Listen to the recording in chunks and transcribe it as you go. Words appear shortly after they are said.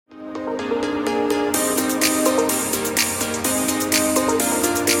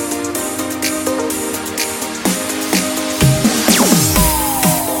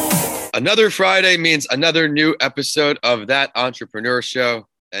Another Friday means another new episode of That Entrepreneur Show,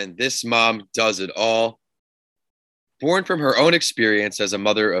 and this mom does it all. Born from her own experience as a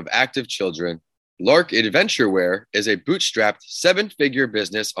mother of active children, Lark Adventureware is a bootstrapped seven-figure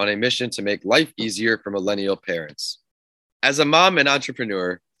business on a mission to make life easier for millennial parents. As a mom and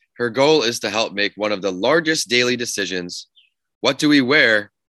entrepreneur, her goal is to help make one of the largest daily decisions, what do we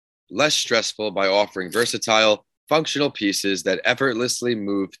wear, less stressful by offering versatile, functional pieces that effortlessly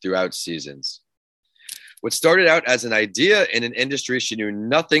move throughout seasons. What started out as an idea in an industry she knew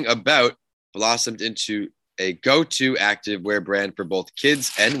nothing about blossomed into a go-to activewear brand for both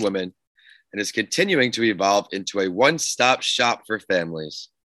kids and women, and is continuing to evolve into a one-stop shop for families.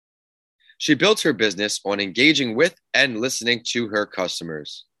 She built her business on engaging with and listening to her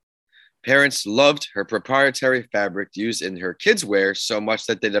customers. Parents loved her proprietary fabric used in her kids' wear so much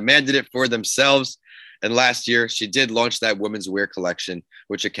that they demanded it for themselves. And last year, she did launch that women's wear collection,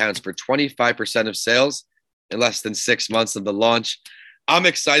 which accounts for 25% of sales in less than 6 months of the launch. I'm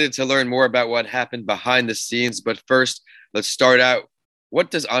excited to learn more about what happened behind the scenes. But first, let's start out. What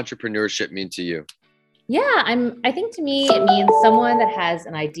does entrepreneurship mean to you? Yeah, I think to me, it means someone that has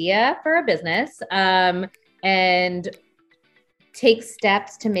an idea for a business and takes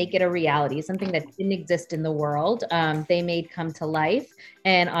steps to make it a reality, something that didn't exist in the world. They made come to life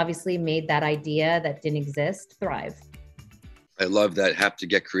and obviously made that idea that didn't exist thrive. I love that. Have to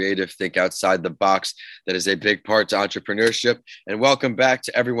get creative, think outside the box. That is a big part to entrepreneurship. And welcome back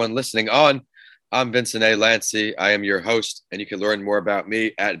to everyone listening on. I'm Vincent A. Lancy. I am your host, and you can learn more about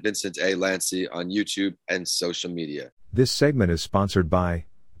me at Vincent A. Lancy on YouTube and social media. This segment is sponsored by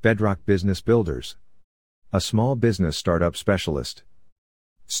Bedrock Business Builders, a small business startup specialist.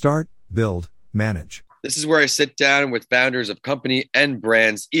 Start, build, manage. This is where I sit down with founders of company and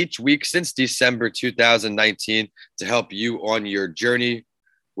brands each week since December 2019 to help you on your journey.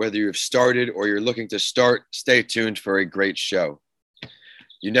 Whether you've started or you're looking to start, stay tuned for a great show.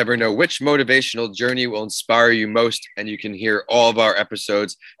 You never know which motivational journey will inspire you most, and you can hear all of our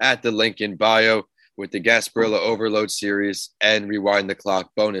episodes at the link in bio with the Gasparilla Overload series and Rewind the Clock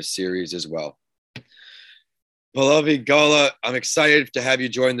bonus series as well. Pallavi Gola, I'm excited to have you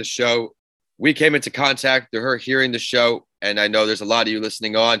join the show. We came into contact through her hearing the show, and I know there's a lot of you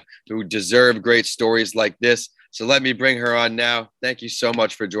listening on who deserve great stories like this. So let me bring her on now. Thank you so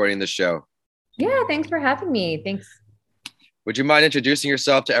much for joining the show. Yeah, thanks for having me. Thanks. Would you mind introducing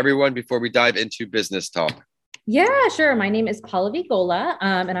yourself to everyone before we dive into business talk? Yeah, sure. My name is Pallavi Gola,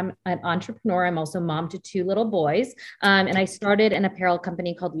 and I'm an entrepreneur. I'm also mom to two little boys, and I started an apparel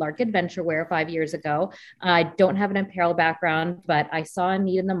company called Lark Adventureware 5 years ago. I don't have an apparel background, but I saw a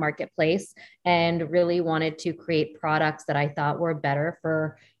need in the marketplace and really wanted to create products that I thought were better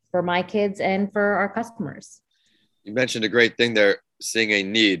for my kids and for our customers. You mentioned a great thing there, seeing a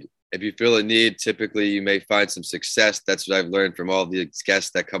need. If you feel a need, typically you may find some success. That's what I've learned from all the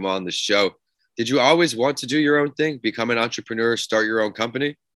guests that come on the show. Did you always want to do your own thing, become an entrepreneur, start your own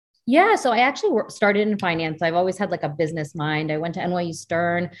company? Yeah, so I actually started in finance. I've always had like a business mind. I went to NYU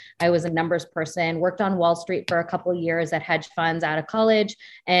Stern. I was a numbers person, worked on Wall Street for a couple of years at hedge funds out of college,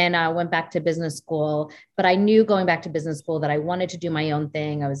 and went back to business school. But I knew going back to business school that I wanted to do my own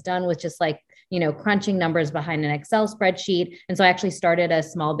thing. I was done with just like, crunching numbers behind an Excel spreadsheet. And so I actually started a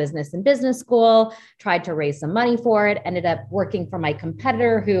small business in business school, tried to raise some money for it, ended up working for my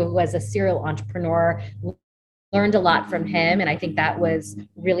competitor who was a serial entrepreneur, learned a lot from him. And I think that was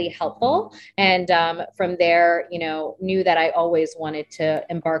really helpful. And from there, knew that I always wanted to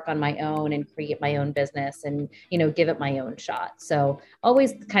embark on my own and create my own business and, give it my own shot. So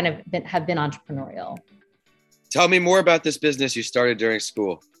always kind of have been entrepreneurial. Tell me more about this business you started during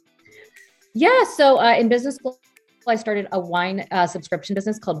school. Yeah. So in business school, I started a wine subscription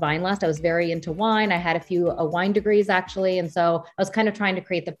business called VineLast. I was very into wine. I had a few wine degrees actually. And so I was kind of trying to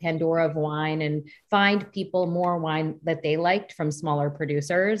create the Pandora of wine and find people more wine that they liked from smaller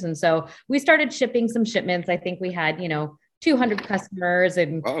producers. And so we started shipping some shipments. I think we had, 200 customers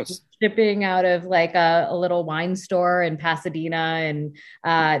and shipping out of like a little wine store in Pasadena. And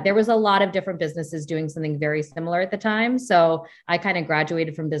there was a lot of different businesses doing something very similar at the time. So I kind of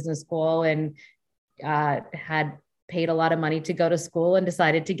graduated from business school and had paid a lot of money to go to school and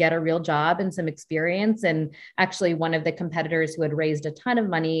decided to get a real job and some experience. And actually one of the competitors who had raised a ton of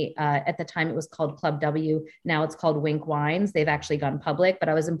money at the time, it was called Club W. Now it's called Wink Wines. They've actually gone public, but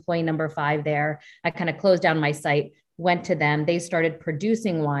I was employee number 5 there. I kind of closed down my site, went to them. They started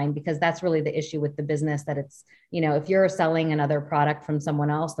producing wine because that's really the issue with the business, that it's, if you're selling another product from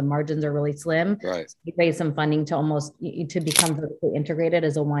someone else, the margins are really slim. Right. So you raise some funding to become vertically integrated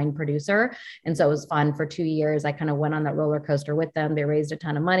as a wine producer. And so it was fun for 2 years. I kind of went on that roller coaster with them. They raised a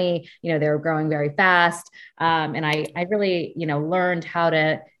ton of money. They were growing very fast. And I really, learned how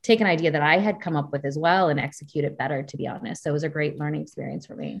to take an idea that I had come up with as well and execute it better, to be honest. So it was a great learning experience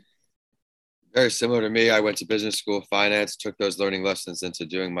for me. Very similar to me. I went to business school, finance, took those learning lessons into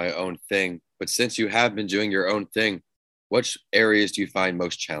doing my own thing. But since you have been doing your own thing, which areas do you find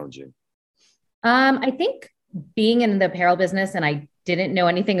most challenging? I think being in the apparel business and I didn't know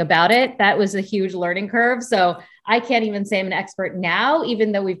anything about it, that was a huge learning curve. So I can't even say I'm an expert now,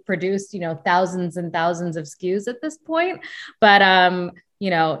 even though we've produced, thousands and thousands of SKUs at this point. But,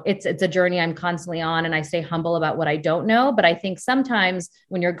 it's a journey I'm constantly on, and I stay humble about what I don't know. But I think sometimes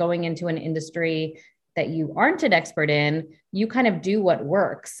when you're going into an industry that you aren't an expert in, you kind of do what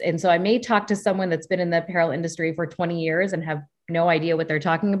works. And so I may talk to someone that's been in the apparel industry for 20 years and have no idea what they're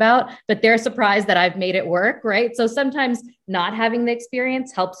talking about, but they're surprised that I've made it work. Right. So sometimes not having the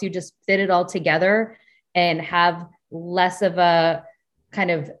experience helps you just fit it all together and have less of a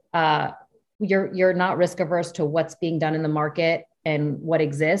kind of, you're not risk averse to what's being done in the market and what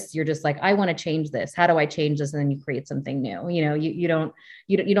exists. You're just like, I want to change this. How do I change this? And then you create something new. You don't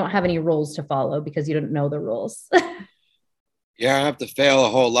have any rules to follow because you don't know the rules. Yeah, I have to fail a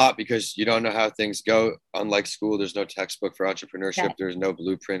whole lot because you don't know how things go. Unlike school, there's no textbook for entrepreneurship. Yeah. There's no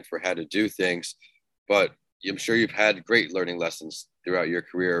blueprint for how to do things. But I'm sure you've had great learning lessons throughout your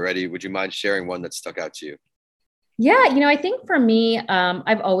career already. Would you mind sharing one that stuck out to you? Yeah, I think for me,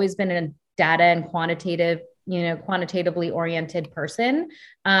 I've always been a data and quantitatively oriented person.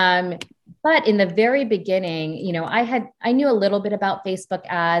 But in the very beginning, I knew a little bit about Facebook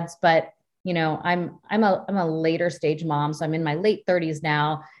ads, but I'm a later stage mom. So I'm in my late 30s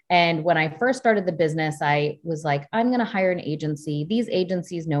now. And when I first started the business, I was like, I'm going to hire an agency. These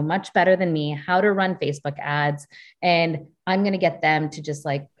agencies know much better than me how to run Facebook ads. And I'm going to get them to just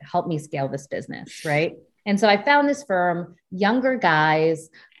like help me scale this business. Right. And so I found this firm, younger guys,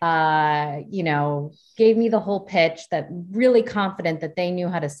 gave me the whole pitch, that really confident that they knew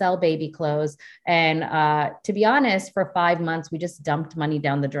how to sell baby clothes. And to be honest, for 5 months, we just dumped money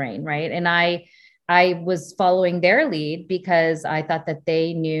down the drain. Right. And I was following their lead because I thought that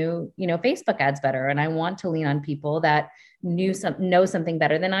they knew, Facebook ads better. And I want to lean on people that know something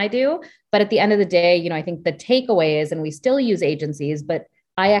better than I do. But at the end of the day, I think the takeaway is, and we still use agencies, but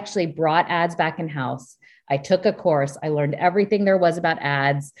I actually brought ads back in house. I took a course. I learned everything there was about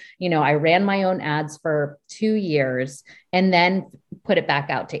ads. I ran my own ads for 2 years and then put it back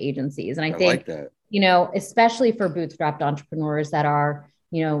out to agencies. And I think, like that. Especially for bootstrapped entrepreneurs that are,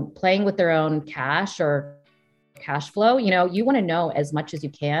 playing with their own cash or cash flow, you want to know as much as you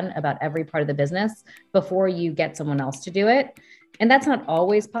can about every part of the business before you get someone else to do it. And that's not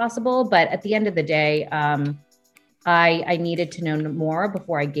always possible, but at the end of the day, I needed to know more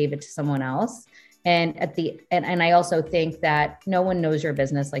before I gave it to someone else. And and I also think that no one knows your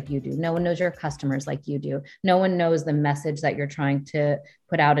business like you do. No one knows your customers like you do. No one knows the message that you're trying to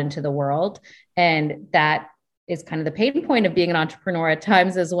put out into the world. And that is kind of the pain point of being an entrepreneur at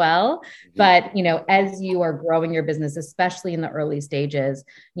times as well. But, as you are growing your business, especially in the early stages,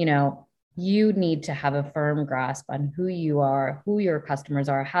 you need to have a firm grasp on who you are, who your customers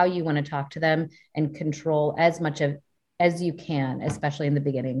are, how you want to talk to them, and control as much as you can, especially in the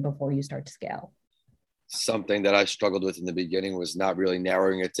beginning before you start to scale. Something that I struggled with in the beginning was not really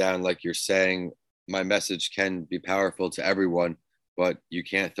narrowing it down. Like you're saying, my message can be powerful to everyone, but you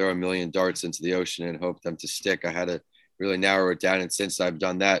can't throw a million darts into the ocean and hope them to stick. I had to really narrow it down. And since I've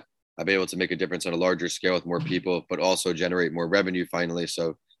done that, I've been able to make a difference on a larger scale with more people, but also generate more revenue finally.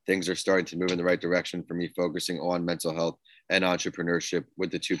 So things are starting to move in the right direction for me, focusing on mental health and entrepreneurship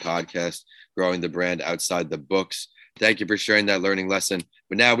with the 2 podcasts, growing the brand outside the books. Thank you for sharing that learning lesson.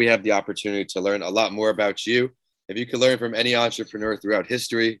 But now we have the opportunity to learn a lot more about you. If you could learn from any entrepreneur throughout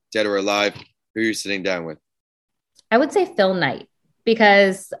history, dead or alive, who are you sitting down with? I would say Phil Knight,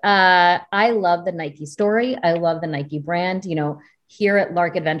 because I love the Nike story. I love the Nike brand. Here at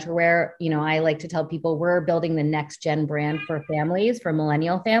Lark Adventurewear, I like to tell people we're building the next gen brand for families, for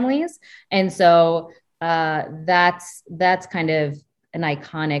millennial families. And so that's kind of an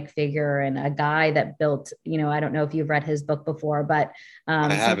iconic figure and a guy that built, I don't know if you've read his book before, but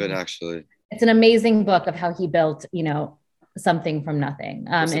I haven't actually. It's an amazing book of how he built, something from nothing.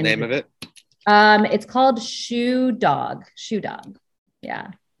 What's the name of it? It's called Shoe Dog. Shoe Dog.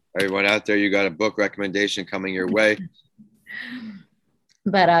 Yeah. Everyone out there, you got a book recommendation coming your way.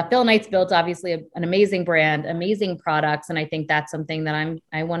 But Phil Knight's built obviously an amazing brand, amazing products. And I think that's something that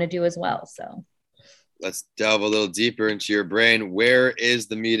I want to do as well. So let's delve a little deeper into your brain. Where is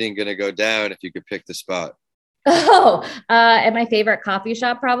the meeting going to go down if you could pick the spot? At my favorite coffee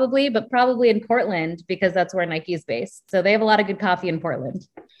shop, probably, but probably in Portland because that's where Nike is based. So they have a lot of good coffee in Portland.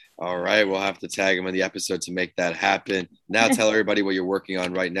 All right. We'll have to tag him in the episode to make that happen. Now tell everybody what you're working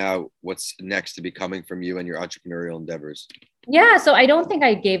on right now. What's next to be coming from you and your entrepreneurial endeavors? Yeah. So I don't think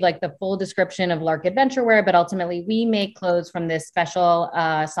I gave like the full description of Lark Adventure Wear, but ultimately we make clothes from this special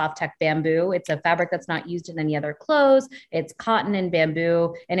soft tech bamboo. It's a fabric that's not used in any other clothes. It's cotton and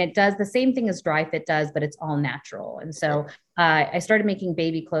bamboo, and it does the same thing as Dri FIT does, but it's all natural. And so I started making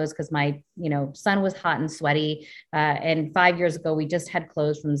baby clothes because my, son was hot and sweaty. And 5 years ago, we just had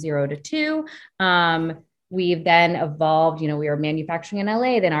clothes from 0 to 2. We've then evolved, we were manufacturing in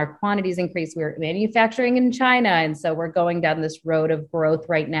LA, then our quantities increased. We were manufacturing in China. And so we're going down this road of growth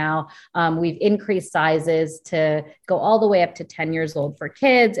right now. We've increased sizes to go all the way up to 10 years old for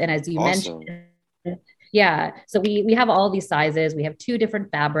kids. And as you mentioned, yeah, so we have all these sizes. We have 2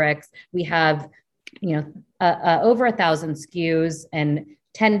 different fabrics. We have, over 1,000 SKUs and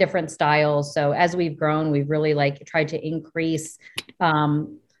 10 different styles. So as we've grown, we've really tried to increase,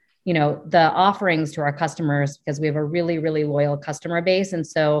 the offerings to our customers because we have a really, really loyal customer base. And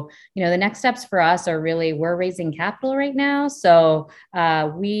so, the next steps for us are really, we're raising capital right now. So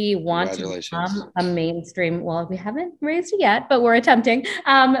we want to become a mainstream. Well, we haven't raised it yet, but we're attempting.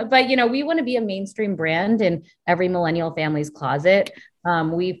 But we want to be a mainstream brand in every millennial family's closet.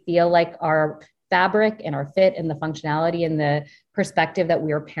 We feel like our fabric and our fit and the functionality and the perspective that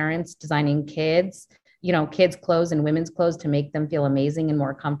we are parents designing kids clothes and women's clothes to make them feel amazing and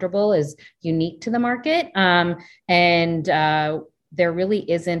more comfortable is unique to the market. And there really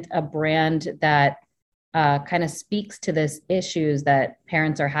isn't a brand that kind of speaks to this issues that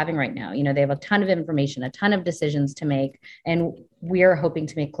parents are having right now. They have a ton of information, a ton of decisions to make. And we're hoping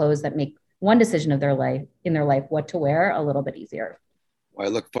to make clothes that make one decision of their life, what to wear, a little bit easier. Well, I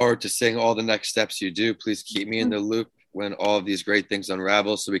look forward to seeing all the next steps you do. Please keep me in the loop when all of these great things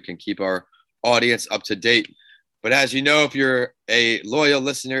unravel so we can keep our audience up to date. But as you know, if you're a loyal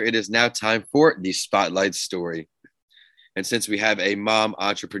listener, it is now time for the Spotlight Story. And since we have a mom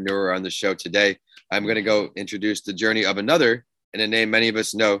entrepreneur on the show today, I'm going to go introduce the journey of another, and a name many of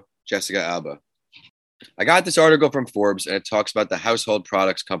us know, Jessica Alba. I got this article from Forbes, and it talks about the household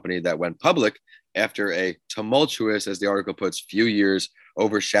products company that went public after a tumultuous, as the article puts, few years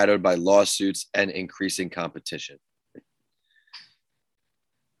overshadowed by lawsuits and increasing competition.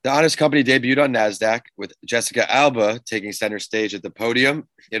 The Honest Company debuted on NASDAQ with Jessica Alba taking center stage at the podium.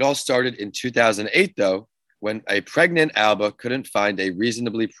 It all started in 2008, though, when a pregnant Alba couldn't find a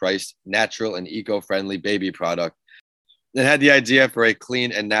reasonably priced, natural, and eco-friendly baby product and had the idea for a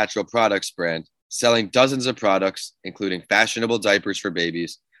clean and natural products brand, selling dozens of products, including fashionable diapers for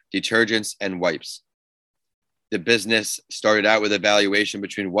babies, detergents, and wipes. The business started out with a valuation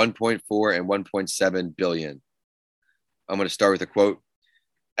between 1.4 and 1.7 billion. I'm going to start with a quote.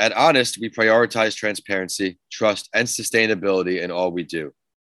 At Honest, we prioritize transparency, trust, and sustainability in all we do.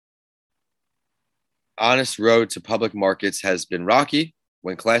 Honest's road to public markets has been rocky.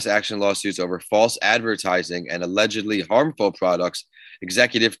 When class action lawsuits over false advertising and allegedly harmful products,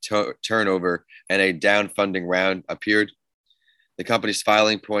 executive turnover, and a down funding round appeared. The company's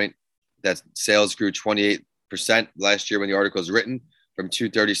filing point that sales grew 28% last year when the article was written, from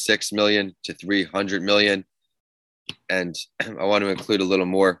 236 million to 300 million. And I want to include a little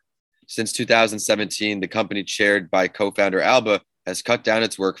more. Since 2017, the company chaired by co-founder Alba has cut down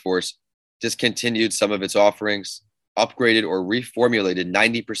its workforce, discontinued some of its offerings, upgraded or reformulated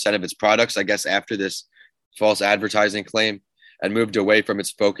 90% of its products, I guess, after this false advertising claim, and moved away from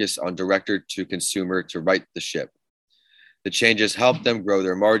its focus on direct-to-consumer to right the ship. The changes helped them grow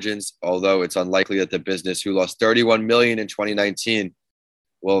their margins, although it's unlikely that the business, who lost 31 million in 2019,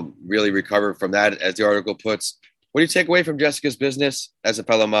 will really recover from that, as the article puts. What do you take away from Jessica's business as a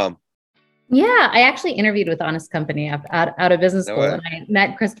fellow mom? Yeah, I actually interviewed with Honest Company out of business school, and I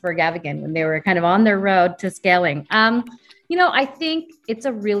met Christopher Gavigan when they were kind of on their road to scaling. I think it's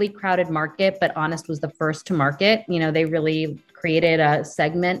a really crowded market, but Honest was the first to market. They really created a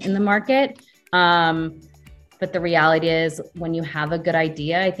segment in the market. But the reality is, when you have a good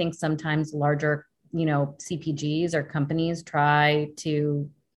idea, I think sometimes larger, CPGs or companies try to,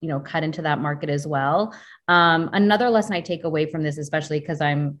 cut into that market as well. Another lesson I take away from this, especially because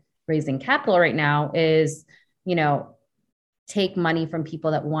I'm raising capital right now, is, take money from people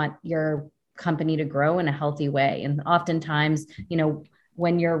that want your company to grow in a healthy way. And oftentimes,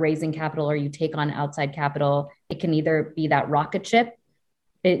 when you're raising capital or you take on outside capital, it can either be that rocket ship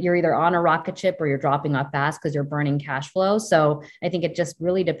you're either on a rocket ship or you're dropping off fast because you're burning cash flow. So I think it just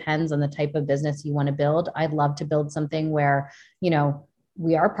really depends on the type of business you want to build. I'd love to build something where,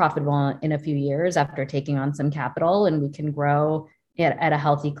 we are profitable in a few years after taking on some capital, and we can grow at a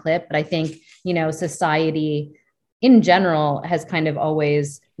healthy clip. But I think, society in general has kind of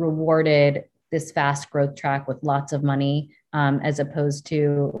always rewarded this fast growth track with lots of money, as opposed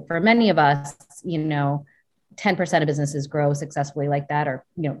to, for many of us, 10% of businesses grow successfully like that, or,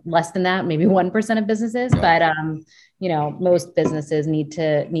 less than that, maybe 1% of businesses. But, most businesses need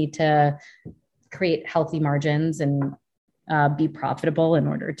to create healthy margins and be profitable in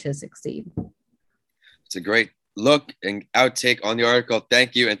order to succeed. It's a great look and outtake on the article.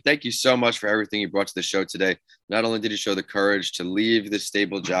 Thank you. And thank you so much for everything you brought to the show today. Not only did you show the courage to leave this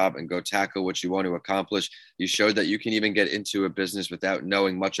stable job and go tackle what you want to accomplish, you showed that you can even get into a business without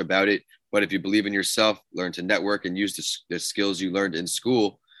knowing much about it. But if you believe in yourself, learn to network and use the skills you learned in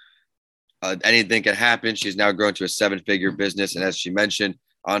school, anything can happen. She's now grown to a 7-figure business. And as she mentioned,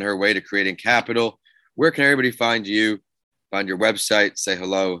 on her way to creating capital. Where can everybody find you? Find your website, say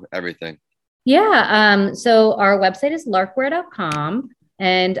hello, everything. Yeah. So our website is larkwear.com,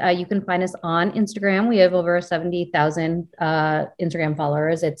 and you can find us on Instagram. We have over 70,000 Instagram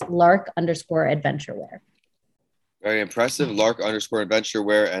followers. It's lark_adventurewear. Very impressive.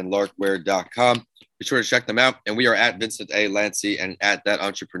 Lark_adventurewear and larkwear.com. Be sure to check them out. And we are at Vincent A. Lancy and at That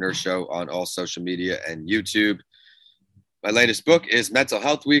Entrepreneur Show on all social media and YouTube. My latest book is Mental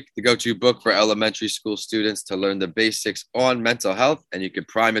Health Week, the go-to book for elementary school students to learn the basics on mental health, and you can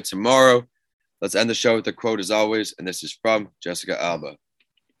prime it tomorrow. Let's end the show with a quote as always, and this is from Jessica Alba.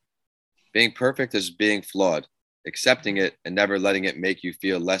 Being perfect is being flawed, accepting it and never letting it make you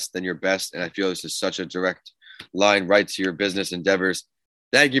feel less than your best. And I feel this is such a direct line right to your business endeavors.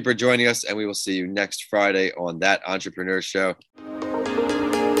 Thank you for joining us, and we will see you next Friday on That Entrepreneur Show.